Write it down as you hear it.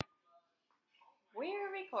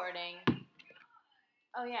We're recording.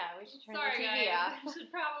 Oh yeah, we should turn Sorry, the TV guys. off. I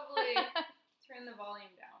should probably turn the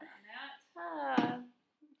volume down on that.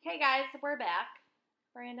 Hey guys, we're back.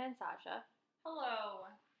 Miranda and Sasha. Hello.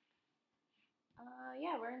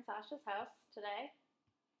 Yeah, we're in Sasha's house today.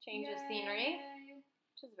 Change of scenery,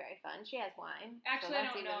 which is very fun. She has wine. Actually, so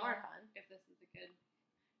that's I don't even know more fun. if this is a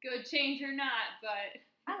good change or not, but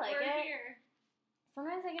I like we're it. here.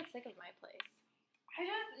 Sometimes I get sick of my place.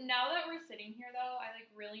 Now that we're sitting here though, I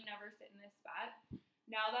really never sit in this spot.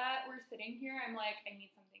 Now that we're sitting here, I'm like, I need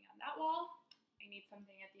something on that wall. I need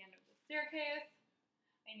something at the end of the staircase.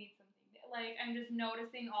 I need something, I'm just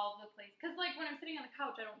noticing all of the places. Because, when I'm sitting on the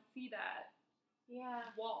couch, I don't see that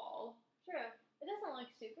wall. True. It doesn't look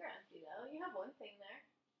super empty, though. You have one thing there.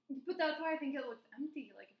 But that's why I think it looks empty.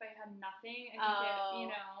 If I had nothing, I think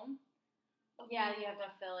Yeah, you have to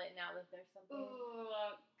fill it now that there's something.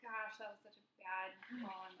 Oh, gosh, that was such a bad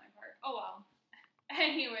call on my part. Oh, well.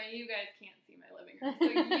 Anyway, you guys can't see my living room, so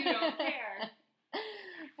you don't care.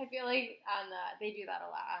 I feel like they do that a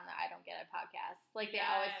lot on the I Don't Get It podcast. They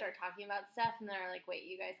always start talking about stuff, and they're like, wait,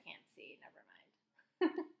 you guys can't see. Never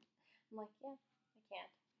mind. I'm like, yeah, I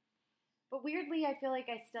can't. But weirdly, I feel like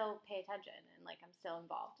I still pay attention, and I'm still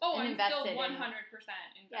involved. Oh, and I'm invested still 100%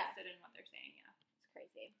 invested in what they're saying, yeah. It's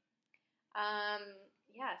crazy.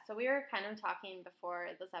 So we were kind of talking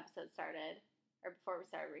before this episode started, or before we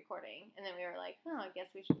started recording, and then we were like, I guess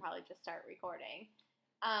we should probably just start recording.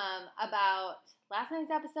 About last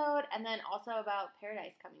night's episode, and then also about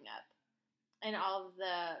Paradise coming up, and all of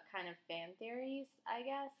the kind of fan theories, I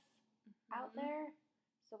guess, out there.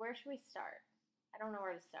 So where should we start? I don't know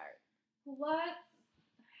where to start. Let's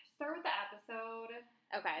start with the episode.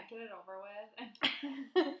 Okay. Get it over with.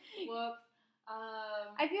 Whoops.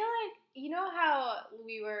 I feel like, you know how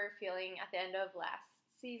we were feeling at the end of last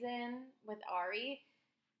season with Ari?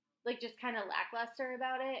 Just kind of lackluster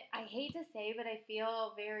about it. I hate to say, but I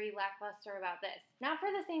feel very lackluster about this. Not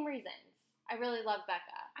for the same reasons. I really love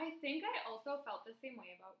Becca. I think I also felt the same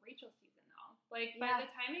way about Rachel's season, though. By the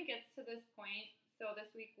time it gets to this point, so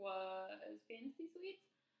this week was Fantasy Suites.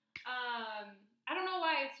 I don't know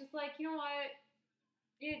why. It's just you know what?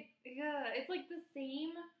 It's the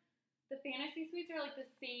same. The Fantasy Suites are the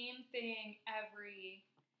same thing every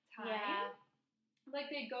time. Yeah.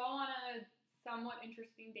 They go on a somewhat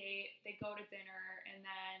interesting date, they go to dinner, and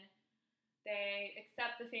then they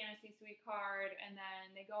accept the fantasy suite card, and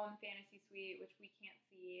then they go in the fantasy suite, which we can't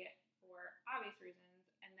see for obvious reasons,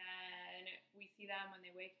 and then we see them when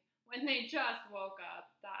they just woke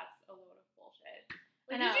up. That's a load of bullshit.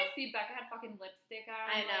 Did you see Becca had fucking lipstick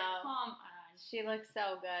on? I know. Come on. She looks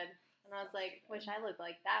so good. And I was like, wish I looked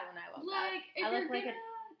like that when I woke up. If you're gonna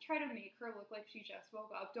try to make her look like she just woke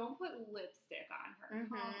up, don't put lipstick on her.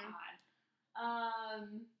 Mm-hmm. Come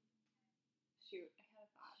on. Shoot, I had a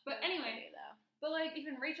thought. But anyway, but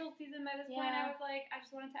even Rachel's season by this point, I was like, I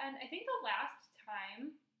just wanted to end. I think the last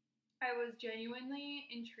time I was genuinely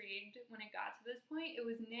intrigued when it got to this point, it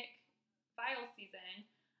was Nick Vile's season.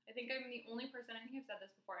 I think I'm the only person, I think I've said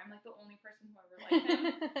this before, I'm the only person who ever liked him.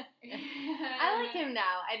 I like him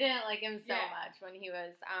now. I didn't like him so much when he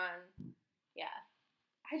was on,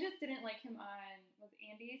 I just didn't like him on, was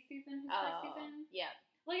Andy's season, his first season? Yeah.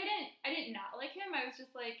 I did not like him. I was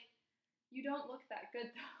just you don't look that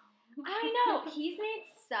good though. I know. He's made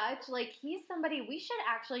such, he's somebody, we should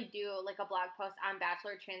actually do a blog post on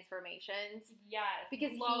Bachelor transformations. Yes.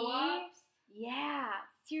 Because ups. Yeah,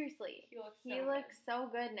 seriously. He looks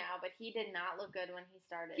so good now, but he did not look good when he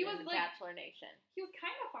started in the Bachelor Nation. He was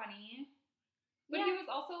kind of funny, but he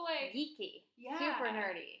was also geeky. Yeah. Super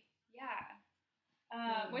nerdy. Yeah.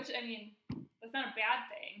 Which, that's not a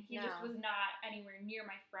bad thing. He just was not anywhere near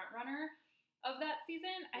my front runner of that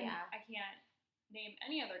season. I can't name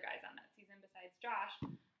any other guys on that season besides Josh,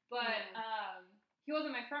 but he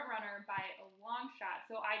wasn't my front runner by a long shot.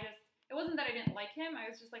 So it wasn't that I didn't like him.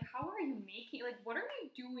 I was just how are you making, what are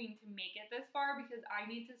you doing to make it this far? Because I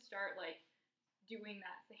need to start doing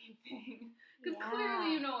that same thing. Because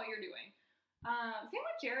clearly you know what you're doing. Same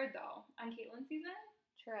with Jared though on Caitlin's season.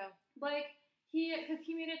 True. Because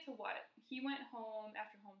he made it to what? He went home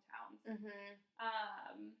after hometowns.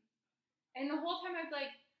 Mm-hmm. And the whole time I was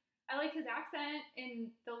I like his accent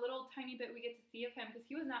and the little tiny bit we get to see of him because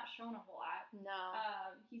he was not shown a whole lot. No.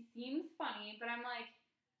 He seems funny, but I'm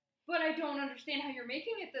but I don't understand how you're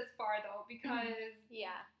making it this far though because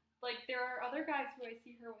there are other guys who I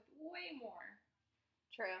see her with way more.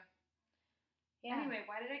 True. Yeah. Anyway,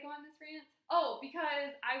 why did I go on this rant? Oh,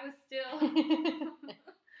 because I was still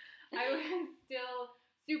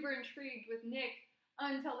super intrigued with Nick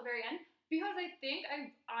until the very end because I think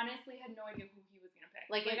I honestly had no idea who he was going to pick. pick.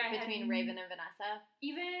 Like between Raven and Vanessa?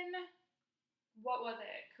 Even, what was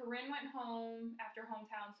it? Corinne went home after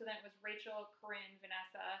hometown, so then it was Rachel, Corinne,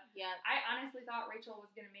 Vanessa. Yeah. I honestly thought Rachel was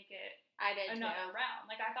going to make it another round.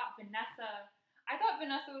 Like, I thought Vanessa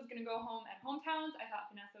was going to go home at hometowns. I thought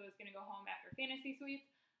Vanessa was going to go home after Fantasy Suites.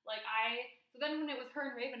 So then when it was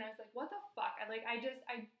her and Raven, I was like, what the fuck? I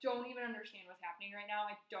don't even understand what's happening right now.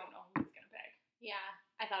 I don't know who he's going to pick. Yeah,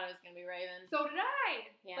 I thought it was going to be Raven. So did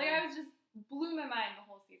I. Yeah. I was just, blew my mind the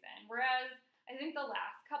whole season. Whereas, I think the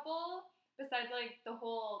last couple, besides, the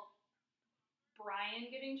whole Brian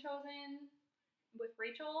getting chosen with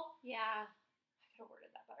Rachel. Yeah. I could have worded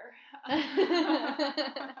that better.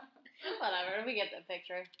 Whatever, we get the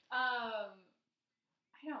picture. I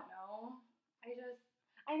don't know. I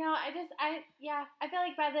feel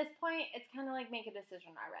like by this point, it's kind of like make a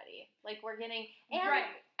decision already. Like, we're getting, and right.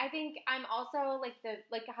 I think I'm also, like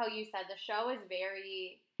how you said, the show is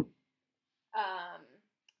very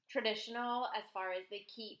traditional as far as they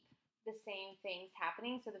keep the same things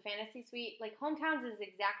happening. So the Fantasy Suite, like, Hometowns is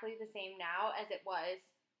exactly the same now as it was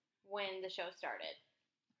when the show started.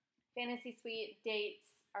 Fantasy Suite dates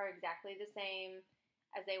are exactly the same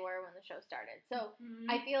as they were when the show started. So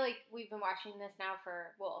I feel like we've been watching this now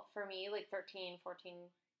for me, 13, 14, 15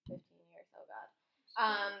 years. Oh, God.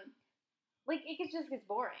 It just gets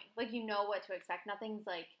boring. Like, you know what to expect. Nothing's,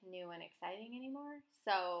 new and exciting anymore.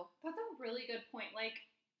 So that's a really good point. Like,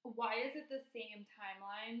 why is it the same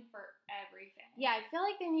timeline for everything? Yeah, I feel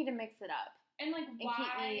like they need to mix it up. And, why?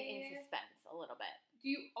 Keep me in suspense a little bit.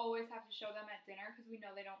 Do you always have to show them at dinner? Because we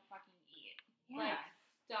know they don't fucking eat. Yeah.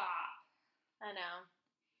 Stop. I know.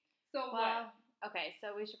 So what? Okay,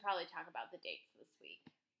 so we should probably talk about the dates this week,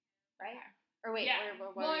 right? Okay. Or wait, yeah.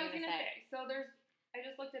 what were you going to say? So I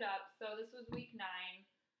just looked it up. So this was week 9.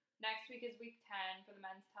 Next week is week 10 for the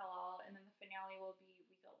men's tell-all, and then the finale will be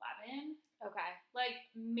week 11. Okay.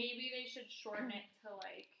 Maybe they should shorten it to,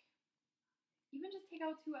 even just take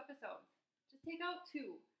out 2 episodes. Just take out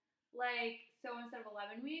 2. So instead of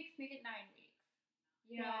 11 weeks, make it 9 weeks.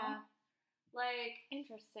 You know?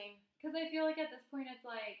 Interesting. Because I feel like at this point it's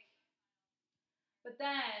but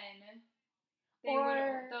then the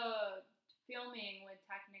filming would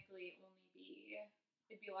technically only be,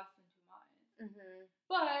 it'd be less than 2 months. Mm-hmm.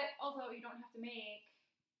 But also you don't have to make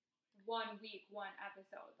 1 week, 1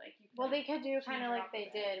 episode. They could do kind of like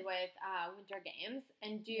they did with Winter Games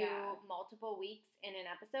and do multiple weeks in an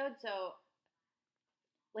episode. So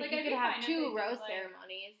you could have 2 rose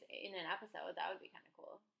ceremonies in an episode. That would be kind of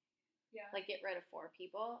cool. Yeah. Get rid of 4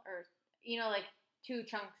 people, or 2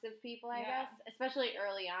 chunks of people, I guess. Especially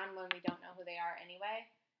early on when we don't know who they are anyway.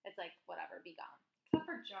 It's whatever, be gone. Except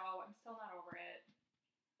for Joe, I'm still not over it.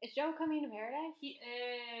 Is Joe coming to Paradise? He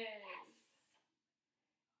is. Yes.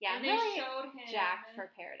 Yeah, and they showed him jacked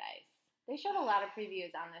for Paradise. They showed a lot of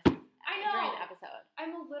previews on this during the episode.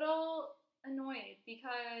 I'm a little annoyed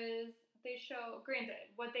because they show,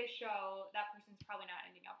 granted, what they show, that person's probably not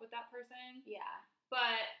ending up with that person. Yeah.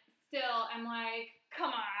 But still, I'm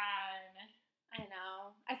come on. I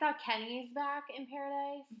know. I saw Kenny's back in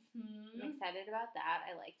Paradise. Mm-hmm. I'm excited about that.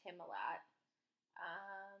 I liked him a lot.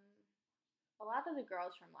 A lot of the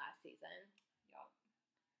girls from last season. Yup.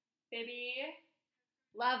 Bibby.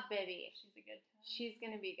 Love Bibby. She's a good time. She's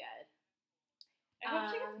going to be good. I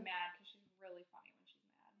hope she gets mad because she's really funny when she's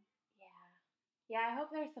mad. Yeah. Yeah, I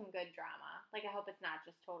hope there's some good drama. I hope it's not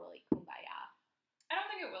just totally kumbaya. I don't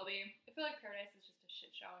think it will be. I feel like Paradise is just a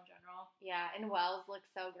shit show in general. Yeah, and Wells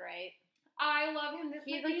looks so great. I love him. This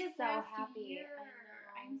he looks so happy.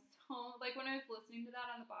 I'm so when I was listening to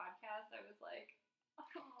that on the podcast, I was like, oh.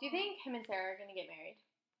 Do you think him and Sarah are gonna get married?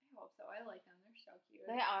 I hope so. I like them. They're so cute.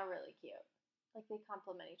 They are really cute. They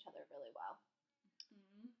complement each other really well.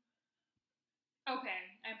 Mm-hmm. Okay,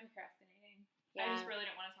 I'm procrastinating. Yeah. I just really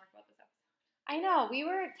didn't want to talk about this episode. I know. We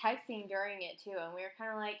were texting during it too, and we were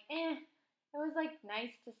kind of it was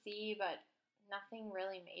nice to see, but nothing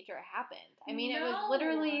really major happened. I mean, It was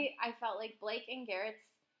literally, I felt like Blake and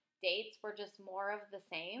Garrett's dates were just more of the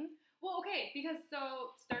same. Well, okay, because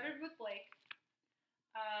started with Blake.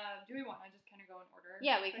 Do we want to just kind of go in order?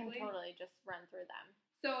 Yeah, we can totally just run through them.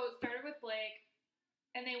 So started with Blake,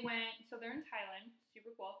 and they went, so they're in Thailand,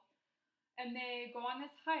 super cool, and they go on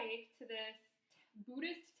this hike to this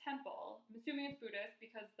Buddhist temple. I'm assuming it's Buddhist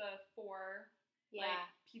because the 4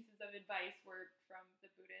 pieces of advice were from the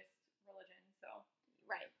Buddhist religion, so.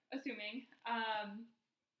 Right. Assuming.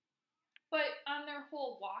 But on their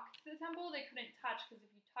whole walk to the temple, they couldn't touch because if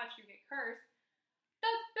you touch, you get cursed.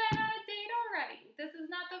 That's been on a date already. This is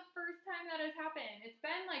not the first time that has happened. It's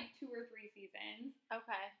been 2 or 3 seasons.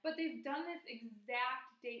 Okay. But they've done this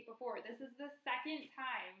exact date before. This is the second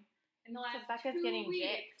time in the last Becca's 2 getting weeks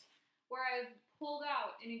jipped. where I've pulled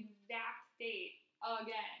out an exact date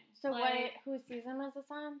again. So whose season was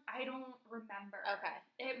this on? I don't remember. Okay.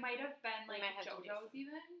 It might have been like JoJo's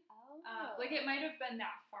even. Oh. Like it might have been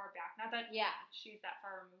that far back. Not that she's that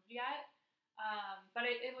far removed yet. But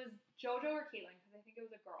it was JoJo or Caitlyn, because I think it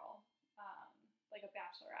was a girl. Like a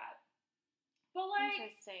bachelorette. But like,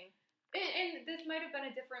 interesting. And this might have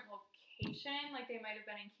been a different location. Like they might have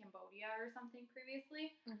been in Cambodia or something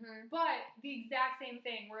previously. Mm-hmm. But the exact same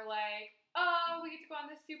thing. We're like, oh, we get to go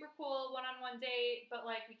on this super cool one-on-one date, but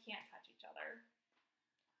like we can't touch each other.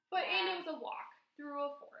 But and it was a walk through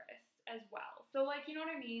a forest as well. So like, you know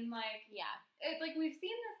what I mean? Like, like we've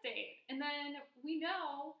seen this date, and then we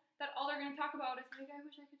know that all they're gonna talk about is like, I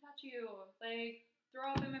wish I could touch you. Like,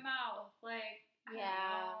 throw up in my mouth. Like, I don't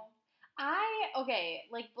know.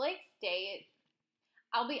 Like Blake's date,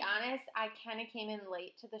 I'll be honest, I kind of came in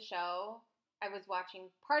late to the show. I was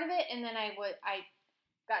watching part of it, and then I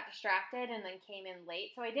got distracted and then came in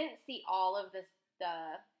late, so I didn't see all of the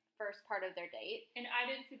first part of their date. And I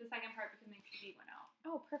didn't see the second part because my TV went out.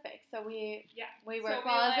 Oh, perfect. So we work so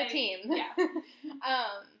well as a team. Yeah.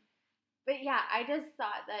 But yeah, I just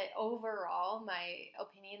thought that overall, my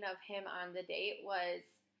opinion of him on the date was,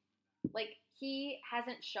 like, he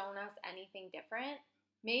hasn't shown us anything different.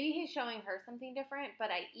 Maybe he's showing her something different,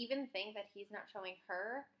 but I even think that he's not showing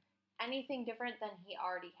her anything different than he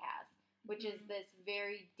already has, which is this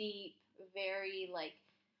very deep, very, like,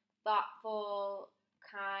 thoughtful,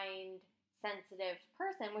 kind, sensitive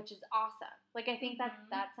person, which is awesome. Like, I think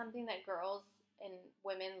that's something that girls and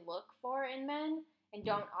women look for in men and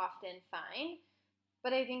don't often find.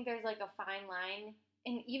 But I think there's, like, a fine line.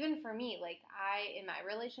 And even for me, like, in my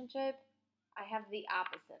relationship, I have the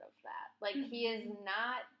opposite of that. Like, he is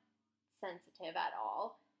not sensitive at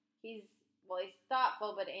all. He's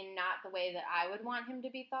thoughtful, but in not the way that I would want him to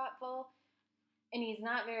be thoughtful. And he's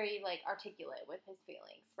not very, like, articulate with his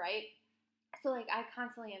feelings, right? So, like, I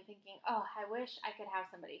constantly am thinking, oh, I wish I could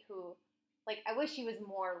have somebody who, like, I wish he was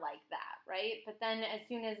more like that, right? But then as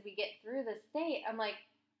soon as we get through this date, I'm, like,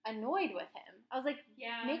 annoyed with him. I was like,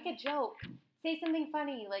 make a joke. Say something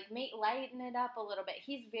funny. Like, lighten it up a little bit.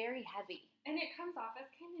 He's very heavy. And it comes off as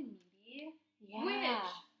kind of needy. Yeah.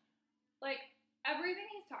 Which, like, everything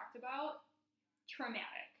he's talked about,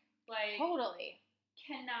 traumatic. Like, totally.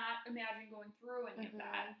 Cannot imagine going through any of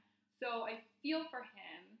that. So I feel for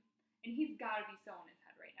him. And he's got to be so in his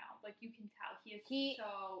head right now. Like, you can tell he is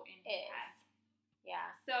so in his head. Yeah.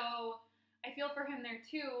 So I feel for him there,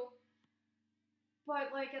 too. But,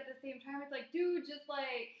 like, at the same time, it's like, dude, just,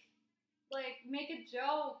 like, make a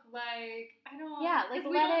joke. Like, I don't... Yeah, like,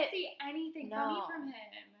 we don't see anything funny from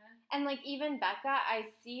him. And, like, even Becca, I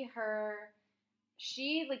see her...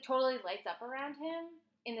 She, like, totally lights up around him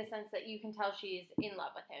in the sense that you can tell she's in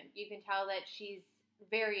love with him. You can tell that she's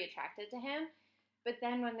very attracted to him. But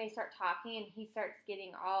then when they start talking and he starts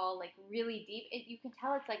getting all, like, really deep, you can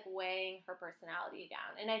tell it's, like, weighing her personality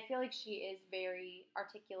down. And I feel like she is very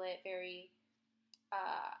articulate, very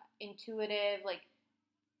intuitive, like,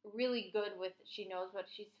 really good with, she knows what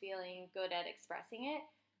she's feeling, good at expressing it.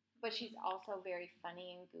 But she's also very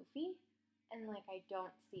funny and goofy. And, like, I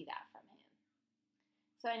don't see that from him.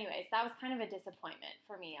 So anyways, that was kind of a disappointment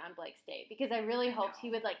for me on Blake's date. Because I really hoped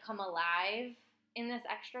he would, like, come alive in this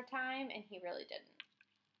extra time, and he really didn't.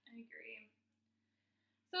 I agree.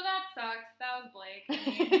 So that sucked. That was Blake. I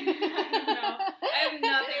mean, I don't know. I have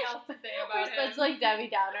nothing else to say about him. We're such, like,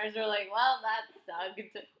 Debbie Downers. We're like, well, that sucked.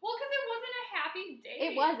 Well, because it wasn't a happy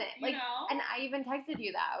date. It wasn't. Like, you know? And I even texted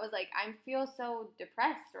you that. I was like, I feel so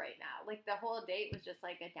depressed right now. Like, the whole date was just,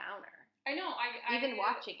 like, a downer. I know. Even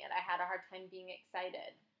watching it, I had a hard time being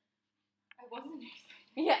excited. I wasn't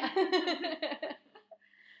excited. Yeah.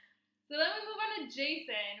 So then we move on to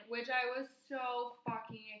Jason, which I was so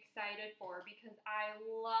fucking excited for because I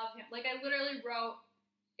love him. Like, I literally wrote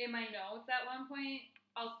in my notes at one point,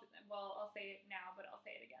 I'll say it now, but I'll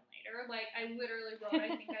say it again later. Like, I literally wrote,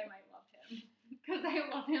 I think I might love him. Because I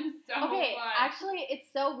love him so much. Actually,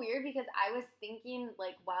 it's so weird because I was thinking,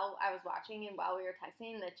 like, while I was watching and while we were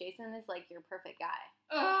texting, that Jason is, like, your perfect guy.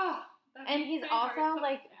 Ugh. And he's also,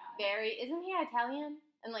 like, isn't he Italian?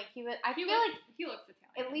 And, like, he looks Italian.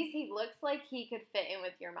 At least he looks like he could fit in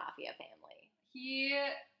with your mafia family. He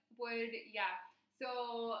would, yeah.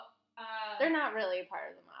 So, they're not really a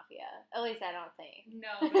part of the mafia. At least I don't think.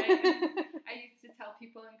 No, but I used to tell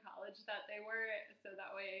people in college that they were, so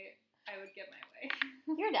that way I would get my way.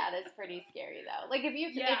 Your dad is pretty scary, though. Like, if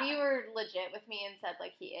you were legit with me and said,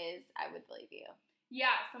 like, he is, I would believe you.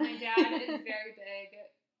 Yeah, so my dad is very big,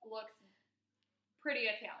 looks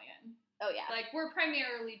pretty Italian. Oh, yeah. Like, we're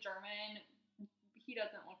primarily German. he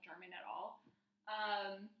doesn't look German at all.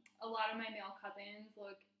 A lot of my male cousins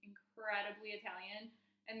look incredibly Italian.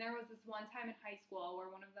 And there was this one time in high school where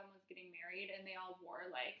one of them was getting married and they all wore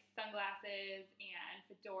like sunglasses and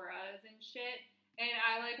fedoras and shit. And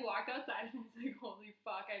I like walked outside and I was like, holy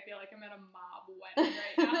fuck, I feel like I'm at a mob wedding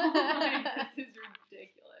right now. Like, this is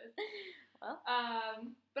ridiculous. Well.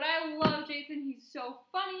 But I love Jason. He's so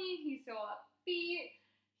funny. He's so upbeat.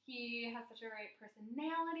 He has such a great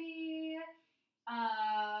personality.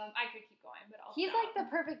 I could keep going, but he's like the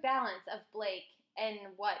perfect balance of Blake and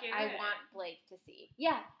what Garrett. I want Blake to see.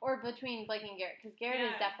 Yeah, or between Blake and Garrett, because Garrett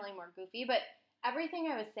is definitely more goofy, but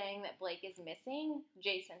everything I was saying that Blake is missing,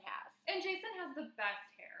 Jason has. And Jason has the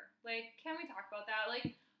best hair. Like, can we talk about that?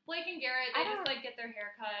 Like, Blake and Garrett, they just, like, get their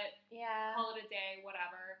hair cut, call it a day,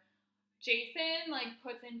 whatever. Jason, like,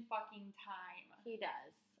 puts in fucking time. He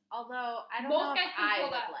does. Although, I don't know if I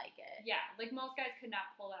would like it. Yeah, like, most guys could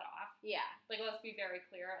not pull that off. Yeah. Like, let's be very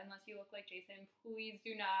clear. Unless you look like Jason, please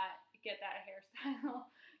do not get that hairstyle,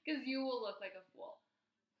 because you will look like a fool.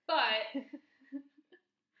 But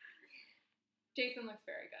Jason looks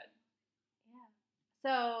very good. Yeah.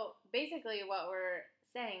 So, basically what we're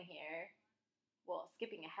saying here, well,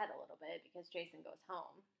 skipping ahead a little bit, because Jason goes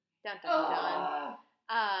home. Dun, dun,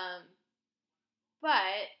 dun.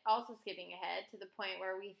 But also skipping ahead to the point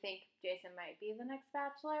where we think Jason might be the next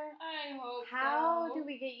Bachelor. I hope How do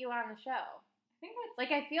we get you on the show? I think that's...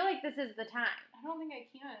 Like, I feel like this is the time. I don't think I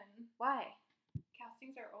can. Why?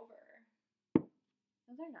 Castings are over.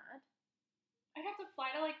 No, they're not. I'd have to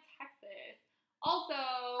fly to, like, Texas. Also...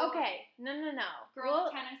 Okay. No.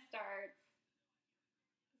 Girls' tennis starts.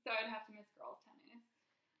 So I'd have to miss girls' tennis.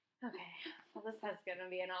 Okay. Well, this is going to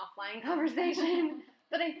be an offline conversation.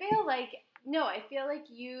 But I feel like... No, I feel like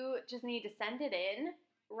you just need to send it in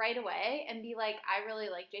right away and be like, I really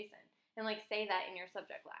like Jason. And, like, say that in your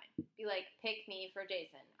subject line. Be like, pick me for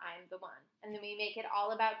Jason. I'm the one. And then we make it all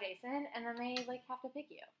about Jason, and then they, like, have to pick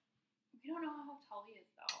you. We don't know how tall he is,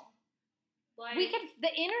 though. Like...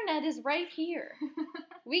 The internet is right here.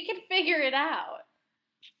 We can figure it out.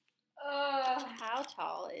 How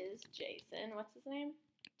tall is Jason? What's his name?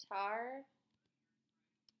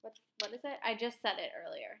 What is it? I just said it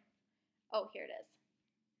earlier. Oh, here it is.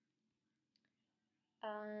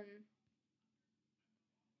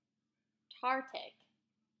 Tartik.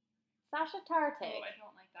 Sasha Tartik. Oh, I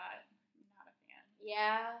don't like that. I'm not a fan.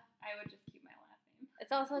 Yeah. I would just keep my last name.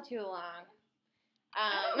 It's also too long.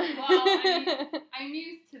 Well, I'm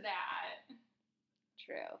used to that.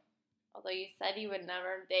 True. Although you said you would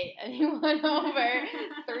never date anyone over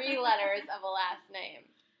 3 letters of a last name.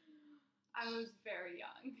 I was very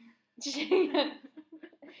young.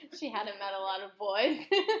 She hadn't met a lot of boys.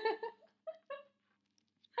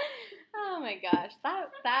 Oh my gosh.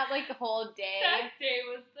 That like the whole day. That day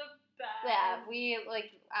was the best. Yeah,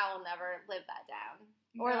 I will never live that down.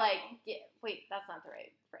 Or wait, that's not the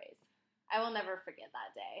right phrase. I will never forget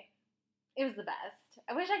that day. It was the best.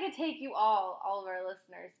 I wish I could take you all of our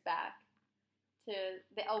listeners back to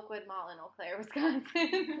the Oakwood Mall in Eau Claire,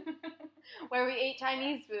 Wisconsin, where we ate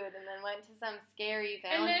Chinese food and then went to some scary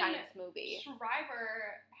Valentine's movie.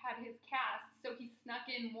 Schreiber had his cast, so he snuck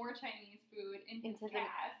in more Chinese food into the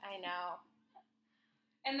cast. I know.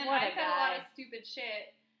 And then I said a lot of stupid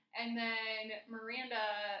shit, and then Miranda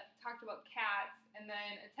talked about cats, and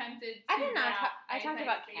then attempted to I talked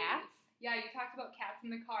about cats? Yeah, you talked about cats in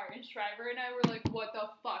the car, and Schreiber and I were like, what the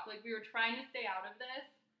fuck? Like, we were trying to stay out of this,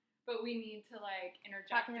 but we need to, like,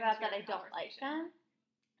 interject. Talking about that I don't like them?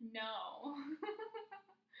 No.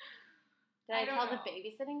 Did I tell the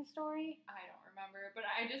babysitting story? I don't remember, but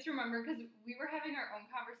I just remember because we were having our own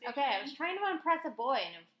conversation. Okay, I was trying to impress a boy,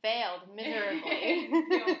 and it failed miserably. It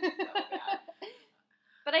failed so bad.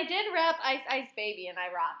 But I did rap Ice Ice Baby, and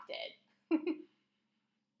I rocked it.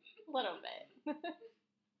 A little bit.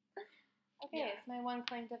 Okay, It's my one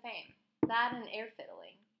claim to fame. That and air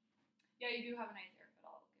fiddling. Yeah, you do have a nice air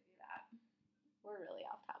fiddle. I'll give you that. We're really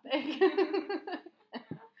off topic.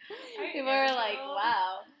 People were like,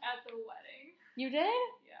 wow. At the wedding. You did?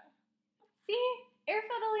 Yeah. See? Air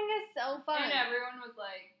fiddling is so fun. And everyone was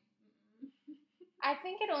like, I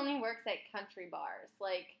think it only works at country bars.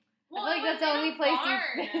 Like, well, I feel like that's the only place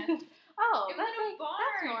you Oh, that's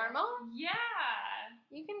normal. Yeah.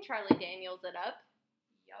 You can Charlie Daniels it up.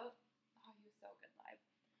 Yup. Oh, you so good live.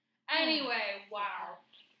 Anyway, wow.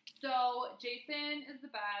 So Jason is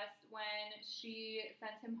the best. When she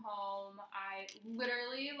sent him home, I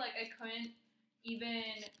literally, I couldn't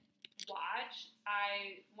even watch.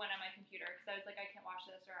 I went on my computer because I was like, I can't watch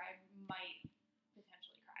this or I might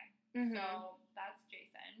potentially cry. Mm-hmm. So that's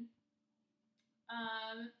Jason.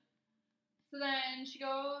 So then she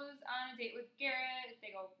goes on a date with Garrett.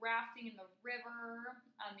 They go rafting in the river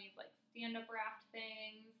on these like stand-up raft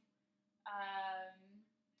things.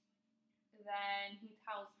 Then he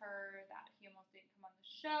tells her that he almost didn't come on the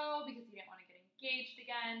show because he didn't want to get engaged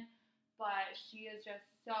again. But she is just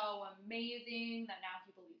so amazing that now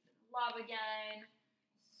he believes in love again.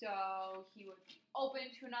 So he would be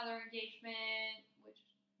open to another engagement, which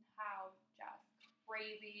how just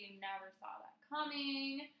crazy. Never saw that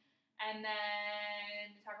coming. And then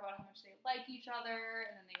they talk about how much they like each other,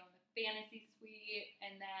 and then they go in the fantasy suite,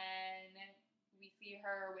 and then we see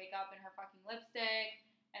her wake up in her fucking lipstick,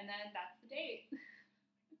 and then that's the date.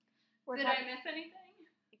 Did I miss anything?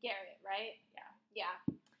 Garrett, right? Yeah.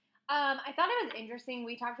 Yeah. I thought it was interesting.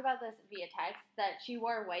 We talked about this via text that she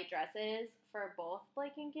wore white dresses for both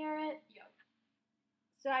Blake and Garrett. Yep.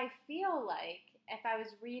 So I feel like if I was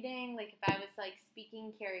reading, like if I was like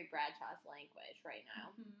speaking Carrie Bradshaw's language right now,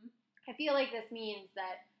 I feel like this means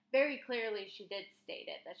that very clearly she did state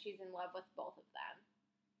it, that she's in love with both of them.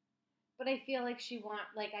 But I feel like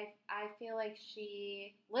I feel like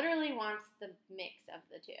she literally wants the mix of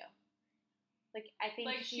the two. Like, I think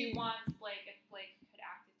like she wants Blake if Blake could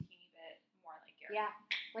act a teeny bit more like Garrett. Yeah.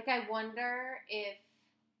 Like, I wonder if,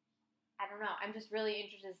 I don't know, I'm just really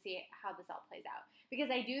interested to see how this all plays out. Because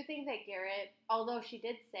I do think that Garrett, although she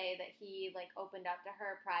did say that he, like, opened up to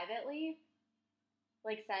her privately,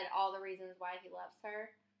 like, said all the reasons why he loves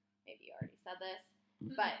her. Maybe you already said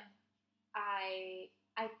this. But I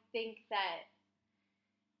think that,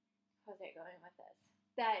 how's it going with this?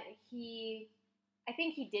 That I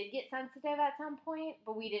think he did get sensitive at some point,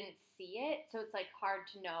 but we didn't see it. So it's, like, hard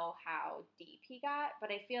to know how deep he got.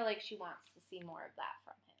 But I feel like she wants to see more of that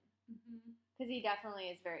from him. Because he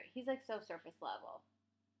definitely is he's, like, so surface level.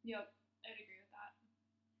 Yep, I'd agree with that.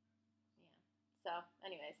 Yeah. So,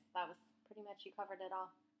 anyways, that was pretty much, you covered it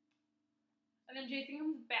all. And then Jason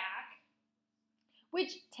comes back.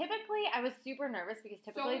 Which, typically, I was super nervous because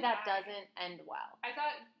typically that doesn't end well. I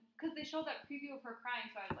thought, because they showed that preview of her crying,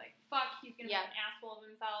 so I was like, fuck, he's going to be an asshole of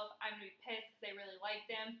himself. I'm going to be pissed because they really liked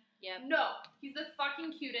him. Yep. No, he's the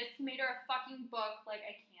fucking cutest. He made her a fucking book. Like,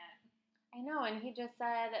 I can't. I know, and he just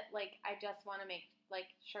said, like, I just want to make, like,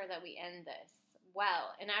 sure that we end this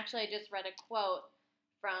well. And actually, I just read a quote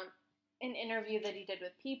from an interview that he did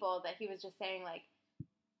with People that he was just saying, like,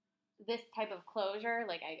 this type of closure,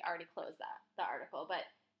 like, I already closed the article, but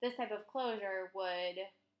this type of closure would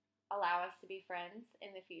allow us to be friends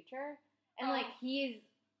in the future. And, like,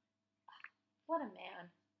 what a man.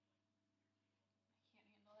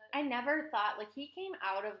 I never thought, like, he came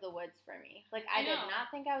out of the woods for me. Like, I did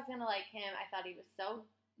not think I was going to like him. I thought he was so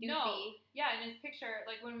doofy. No. Yeah, in his picture,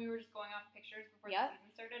 like, when we were just going off pictures before the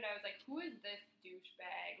season started, I was like, who is this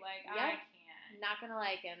douchebag? Like, I can't. Not going to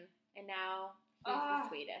like him. And now he's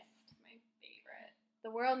the sweetest. My favorite.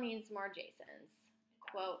 The world needs more Jasons.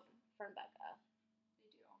 Quote from Becca.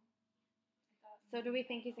 They do. So do we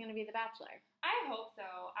think he's going to be the Bachelor? I hope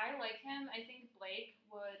so. I like him. I think Blake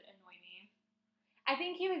would annoy me. I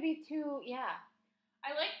think he would be too,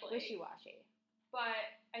 I like Blake. Wishy-washy. But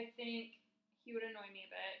I think he would annoy me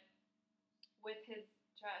a bit with his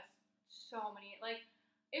just so many, like,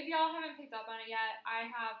 if y'all haven't picked up on it yet, I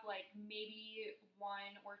have, like, maybe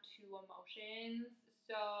one or two emotions.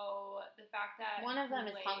 So the fact that one of them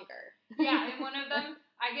is hunger. Yeah, and one of them,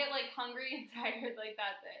 I get, like, hungry and tired, like,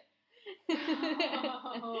 that's it.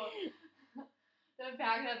 So, the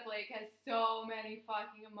fact that Blake has so many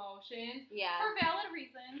fucking emotions. Yeah. For valid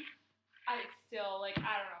reasons. I still, like,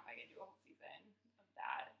 I don't know if I could do a whole season of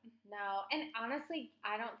that. No. And honestly,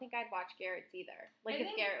 I don't think I'd watch Garrett's either. Like,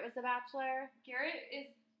 if Garrett was a Bachelor. Garrett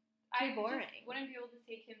is too boring. I just wouldn't be able to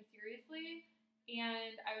take him seriously,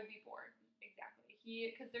 and I would be bored. Exactly.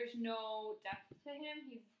 Because there's no depth to him.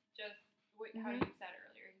 He's just, how you said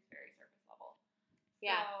earlier, he's very surface level.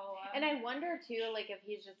 Yeah. So, and I wonder, too, like, if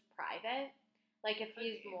he's just private. Like, if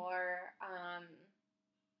he's more,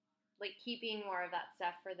 like, keeping more of that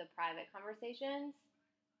stuff for the private conversations,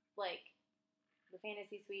 like the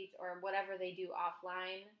fantasy suites or whatever they do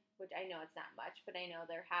offline, which I know it's not much, but I know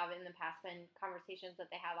there have in the past been conversations that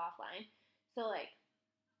they have offline. So, like,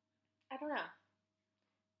 I don't know.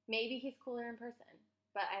 Maybe he's cooler in person,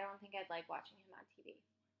 but I don't think I'd like watching him on TV.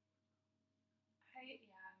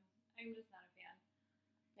 I'm just not a fan.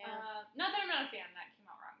 Yeah. Not that I'm not a fan, that came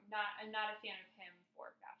out wrong. I'm not a fan of him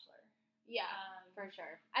for Bachelor. Yeah, for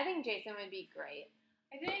sure. I think Jason would be great.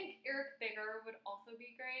 I think Eric Bigger would also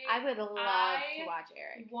be great. I would love to watch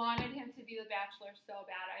Eric. I wanted him to be the Bachelor so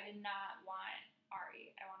bad. I did not want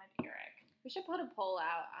Ari. I wanted Eric. We should put a poll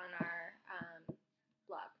out on our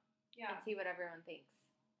blog. Yeah. And see what everyone thinks.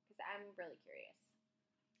 Because I'm really curious.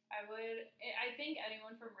 I think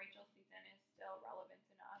anyone from Rachel's season is still relevant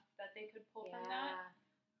enough that they could pull from that.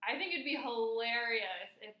 I think it'd be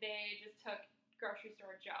hilarious if they just took Grocery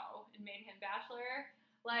Store Joe and made him Bachelor.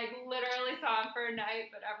 Like, literally saw him for a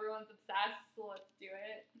night, but everyone's obsessed, so let's do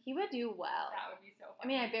it. He would do well. That would be so fun. I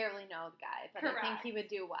mean, I barely know the guy, but Correct. I think he would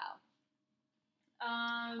do well.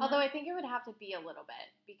 Although I think it would have to be a little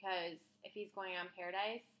bit, because if he's going on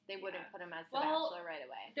Paradise, they wouldn't put him as the Bachelor right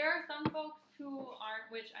away. There are some folks who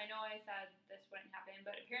aren't, which I know I said this wouldn't happen,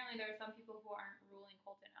 but apparently there are some people who aren't ruling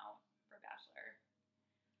Colton out for Bachelor.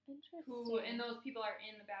 Interesting. And those people are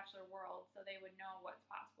in the Bachelor world, so they would know what's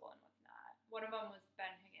possible and what's not. One of them was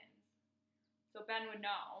Ben Higgins. So Ben would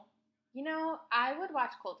know. You know, I would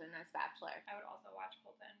watch Colton as Bachelor. I would also watch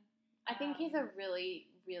Colton. I think he's a really,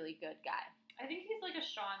 really good guy. I think he's like a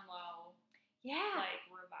Sean Lowe. Yeah. Like,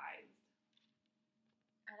 revised.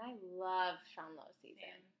 And I love Sean Lowe's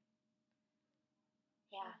season.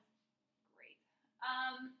 Same. Yeah. Great.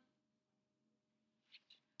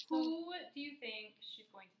 Who do you think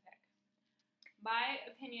she's going to pick? My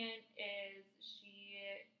opinion is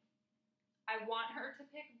I want her to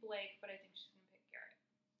pick Blake, but I think she's going to pick Garrett.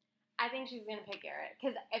 I think she's going to pick Garrett.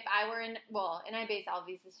 Because if I were and I base all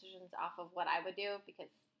these decisions off of what I would do,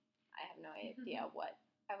 because I have no idea what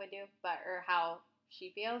I would do, or how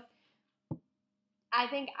she feels. I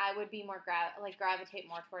think I would be more gravitate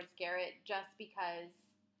more towards Garrett, just because,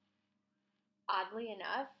 oddly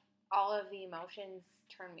enough, all of the emotions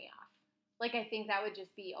turn me off. Like, I think that would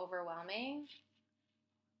just be overwhelming.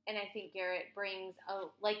 And I think Garrett brings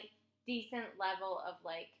a decent level of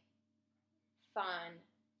fun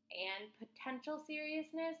and potential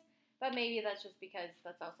seriousness. But maybe that's just because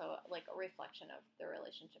that's also a reflection of the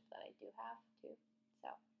relationship that I do have too. So,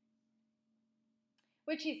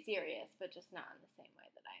 which he's serious, but just not in the same way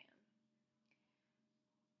that I am.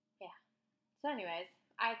 Yeah. So, anyways,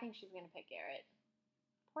 I think she's gonna pick Garrett.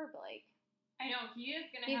 Poor Blake. I know he is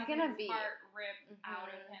gonna have his heart ripped out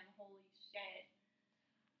of him. Holy shit!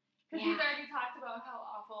 Because he's already talked about how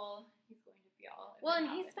awful he's going to feel. Well, and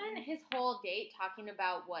he spent his whole date talking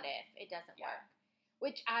about what if it doesn't work.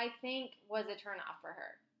 Which I think was a turnoff for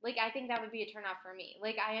her. I think that would be a turnoff for me.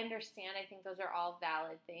 I understand. I think those are all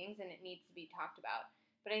valid things, and it needs to be talked about.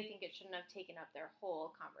 But I think it shouldn't have taken up their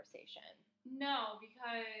whole conversation. No,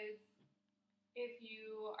 because if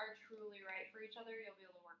you are truly right for each other, you'll be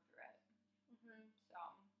able to work through it. Mm-hmm. So,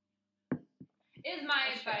 is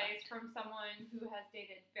my advice from someone who has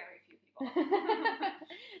dated very few people.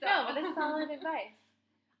 No, but it's solid advice.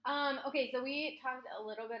 Okay, so we talked a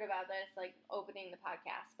little bit about this, opening the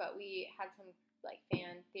podcast, but we had some,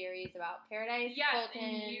 fan theories about Paradise,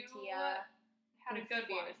 Colton, Tia, had a good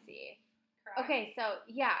one. Correct. Okay, so,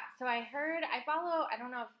 I heard, I don't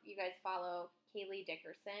know if you guys follow Kaylee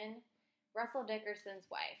Dickerson, Russell Dickerson's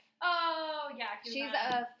wife. Oh, yeah. She's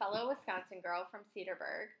a fellow Wisconsin girl from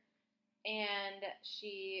Cedarburg, and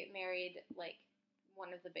she married, one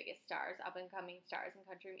of the biggest stars, up-and-coming stars in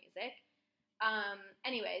country music.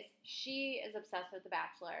 Anyways, she is obsessed with The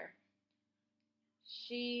Bachelor.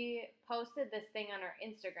 She posted this thing on her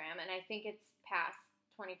Instagram, and I think it's past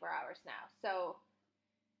 24 hours now, so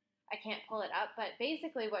I can't pull it up, but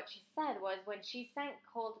basically what she said was when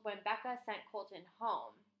Becca sent Colton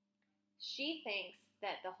home, she thinks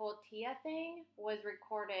that the whole Tia thing was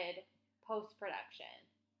recorded post-production.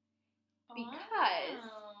 Because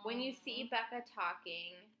when you see Becca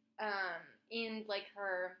talking, in,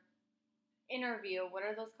 her interview, what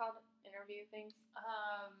are those called? Interview things?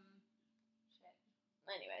 Shit.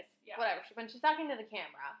 Anyways, whatever. When she's talking to the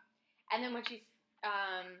camera, and then when she's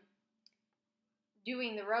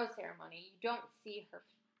doing the rose ceremony, you don't see her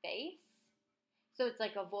face, so it's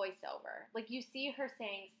like a voiceover. You see her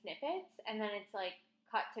saying snippets, and then it's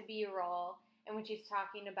cut to B-roll, and when she's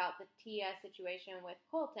talking about the Tia situation with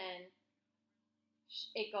Colton,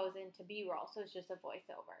 it goes into B-roll, so it's just a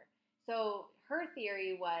voiceover. So her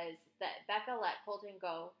theory was that Becca let Colton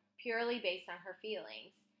go purely based on her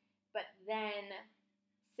feelings. But then,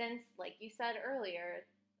 since, like you said earlier,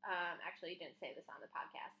 actually you didn't say this on the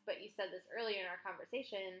podcast, but you said this earlier in our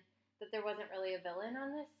conversation, that there wasn't really a villain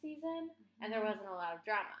on this season, and there wasn't a lot of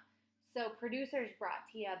drama. So producers brought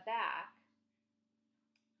Tia back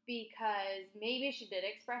because maybe she did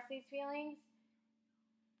express these feelings,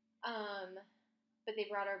 but they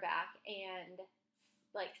brought her back and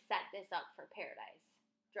set this up for Paradise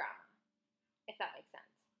drama, if that makes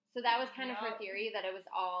sense. So that was kind of her theory, that it was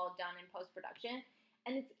all done in post-production.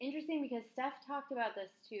 And it's interesting because Steph talked about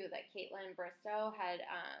this too, that Caitlin Bristow had,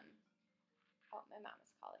 oh, my mom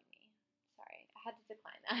is calling me. Sorry, I had to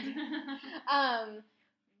decline that.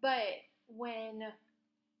 But when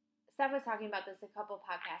Steph was talking about this a couple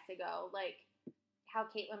podcasts ago, like how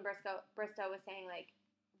Caitlin Bristowe was saying, like,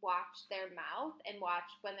 watch their mouth and watch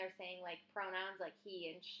when they're saying, like, pronouns like he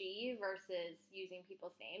and she versus using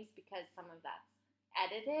people's names, because some of that's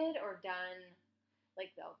edited or done,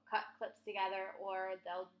 like, they'll cut clips together or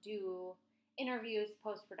they'll do interviews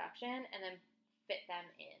post-production and then fit them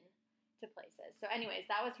in to places. So anyways,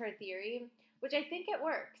 that was her theory, which I think it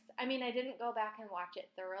works. I mean, I didn't go back and watch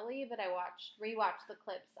it thoroughly, but I rewatched the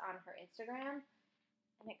clips on her Instagram,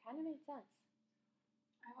 and it kind of made sense.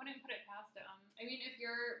 I wouldn't put it past them. I mean, if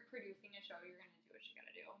you're producing a show, you're going to do what you got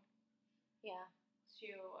to do. Yeah.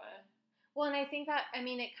 Well, and I think that, I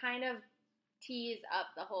mean, it kind of tees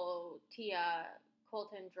up the whole Tia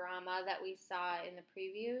Colton drama that we saw in the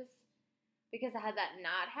previews, because had that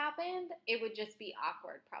not happened, it would just be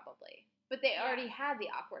awkward probably. But they already had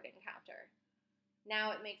the awkward encounter.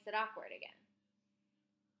 Now it makes it awkward again.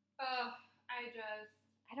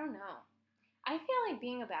 I don't know. I feel like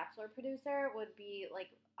being a Bachelor producer would be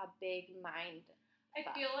like a big mind fuck. I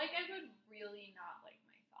feel like I would really not like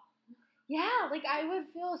myself. Yeah, like I would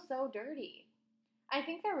feel so dirty. I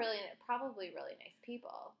think they're probably really nice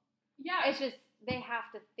people. Yeah. It's just they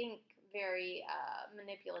have to think very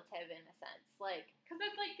manipulative in a sense. Like, because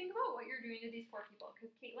it's like, think about what you're doing to these poor people.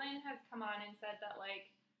 Because Caitlin has come on and said that,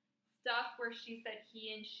 like, stuff where she said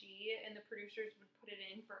he and she and the producers would put it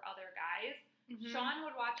in for other guys. Mm-hmm. Sean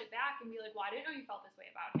would watch it back and be like, well, I didn't know you felt this way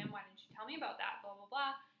about him. Why didn't you tell me about that? Blah, blah,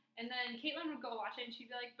 blah. And then Caitlin would go watch it and she'd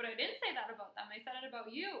be like, but I didn't say that about them. I said it about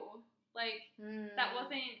you. Like, that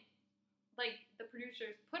wasn't, like, the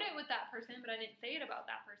producers put it with that person, but I didn't say it about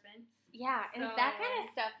that person. Yeah, and that kind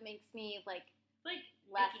of stuff makes me, like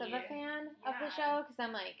less of a fan of the show, because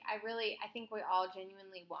I'm like, I think we all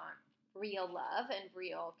genuinely want real love and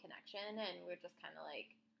real connection, and we're just kind of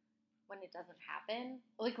like, when it doesn't happen,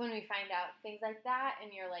 like when we find out things like that,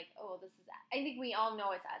 and you're like, oh, I think we all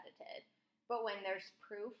know it's edited, but when there's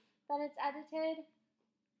proof that it's edited,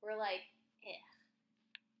 we're like, eh.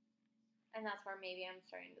 And that's where maybe I'm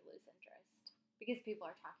starting to lose interest, because people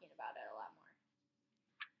are talking about it a lot more.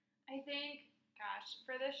 I think, gosh,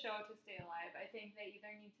 for this show to stay alive, I think they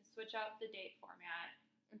either need to switch up the date format.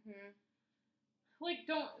 Mm-hmm. Like,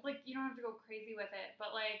 you don't have to go crazy with it,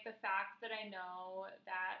 but, like, the fact that I know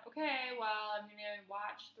that, okay, well, I'm going to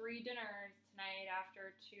watch 3 dinners tonight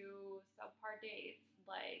after 2 subpar dates,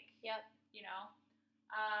 like, yep, you know,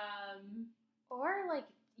 or, like,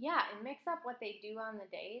 yeah, and mix up what they do on the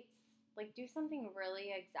dates, like, do something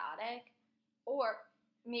really exotic, or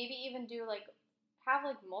maybe even do, like, have,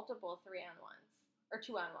 like, multiple 3-on-1s, or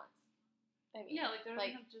 2-on-1s. I mean, yeah, like, there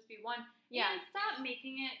doesn't have to just be one. Yeah. And stop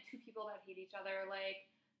making it 2 people that hate each other. Like,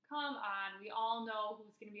 come on. We all know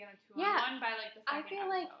who's going to be on a 2-on-1 by, like, the second I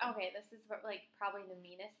feel episode. like, okay, this is, like, probably the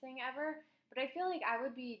meanest thing ever, but I feel like I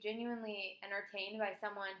would be genuinely entertained by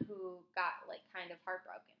someone who got, like, kind of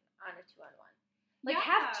heartbroken on a 2-on-1. Like,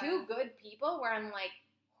 have 2 good people where I'm like,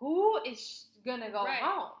 who is going to go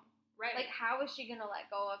home? Right. Like, how is she going to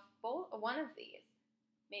let go of one of these?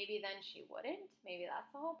 Maybe then she wouldn't. Maybe that's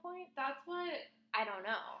the whole point. That's what... I don't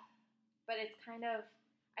know. But it's kind of...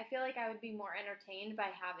 I feel like I would be more entertained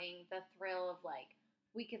by having the thrill of, like,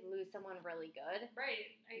 we could lose someone really good.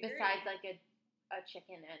 Right. I agree. Besides, like, a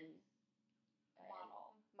chicken and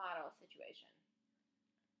model situation.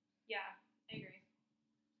 Yeah, I agree. Yeah.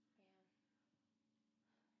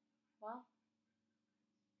 Well...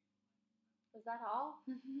 Was that all?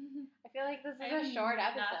 I feel like this is a short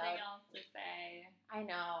episode. Nothing else to say. I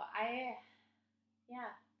know.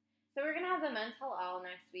 Yeah. So we're going to have the Men Tell All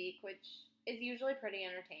next week, which is usually pretty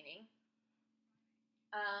entertaining.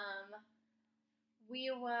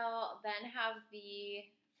 We will then have the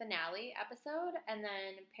finale episode, and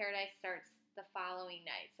then Paradise starts the following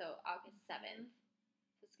night, so August 7th.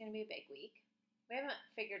 So it's going to be a big week. We haven't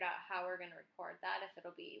figured out how we're going to record that, if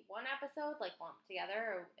it'll be 1 episode, like lumped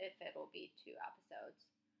together, or if it'll be 2 episodes.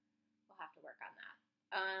 We'll have to work on that.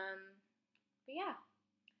 But yeah,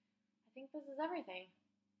 I think this is everything.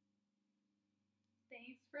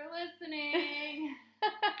 Thanks for listening.